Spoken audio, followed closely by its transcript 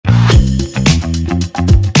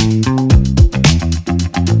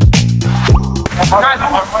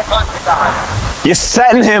You're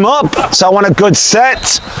setting him up, so I want a good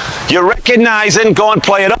set. You're recognizing, go and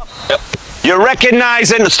play it up. You're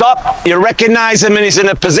recognizing, stop. You're recognizing and he's in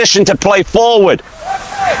a position to play forward.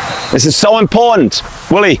 This is so important.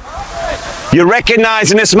 Willie, you're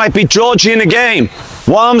recognizing this might be Georgie in the game.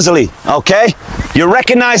 Walmsley, okay? You're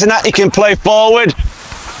recognizing that he can play forward.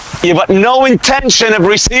 You've got no intention of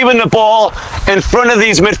receiving the ball in front of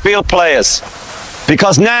these midfield players.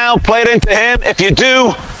 Because now, play it into him. If you do,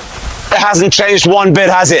 it hasn't changed one bit,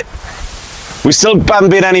 has it? We still haven't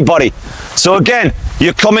beat anybody. So again,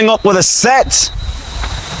 you're coming up with a set.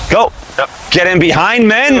 Go. Get in behind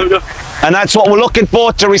men. And that's what we're looking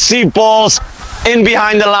for, to receive balls in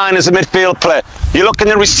behind the line as a midfield player. You're looking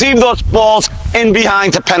to receive those balls in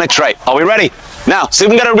behind to penetrate. Are we ready? Now, see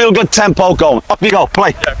if we can get a real good tempo going. Up you go,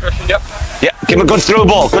 play. Yeah, Christian, yep. Yeah, give him a good through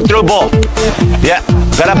ball, good through ball. Yeah,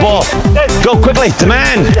 better ball. Go quickly,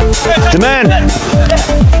 demand. Demand.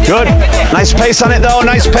 Good. Nice pace on it though,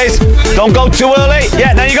 nice pace. Don't go too early.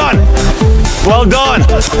 Yeah, now you're gone. Well done.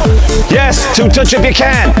 Yes, two touch if you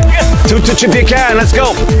can. Two touch if you can, let's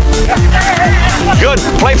go. Good,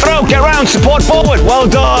 play through, get round, support forward. Well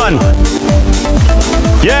done.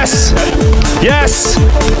 Yes, yes.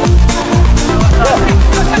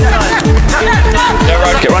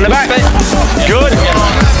 Get round the back. Good.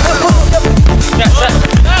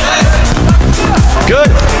 Good.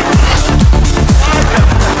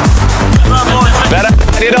 Better.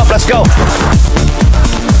 Ready it up. Let's go.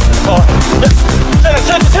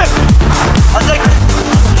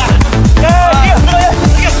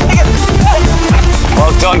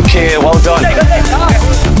 Well done, Keir. Well done.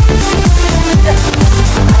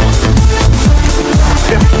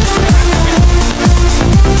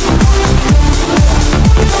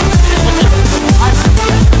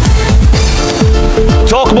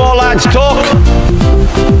 Talk more, lads, talk.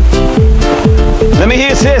 Let me hear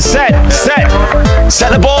you say set, set.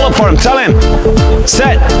 Set the ball up for him, tell him.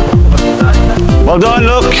 Set. Well done,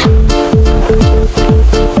 look.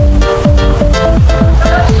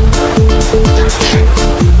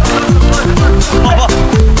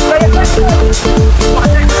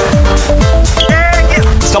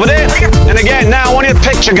 Stop it there. And again, now I want you to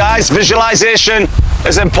picture, guys. Visualization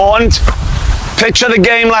is important. Picture the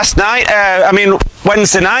game last night,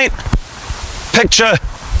 Wednesday night. Picture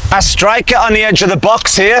a striker on the edge of the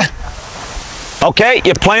box here. Okay,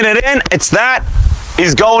 you're playing it in, it's that.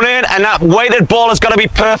 He's going in, and that weighted ball has got to be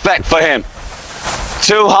perfect for him.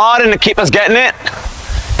 Too hard and the keeper's getting it.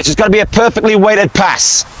 It's just got to be a perfectly weighted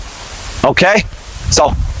pass. Okay,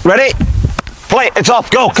 so, ready? Play, it's off,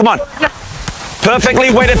 go, come on. Perfectly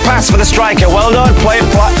weighted pass for the striker. Well done. Play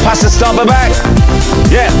it, pass the stopper back.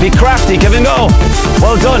 Yeah, be crafty. Give and go.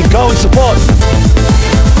 Well done. Go and support.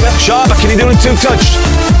 Sharper, can you do it two touch?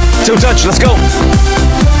 Two touch. Let's go.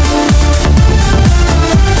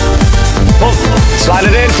 Oh, slide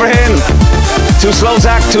it in for him. Too slow,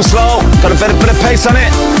 Zach. Too slow. Got a bit of pace on it.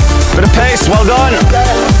 Bit of pace. Well done.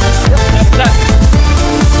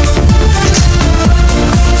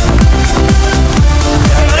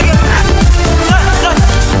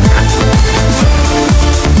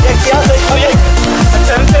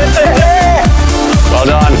 Well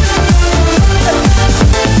done.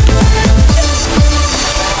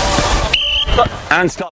 And stop.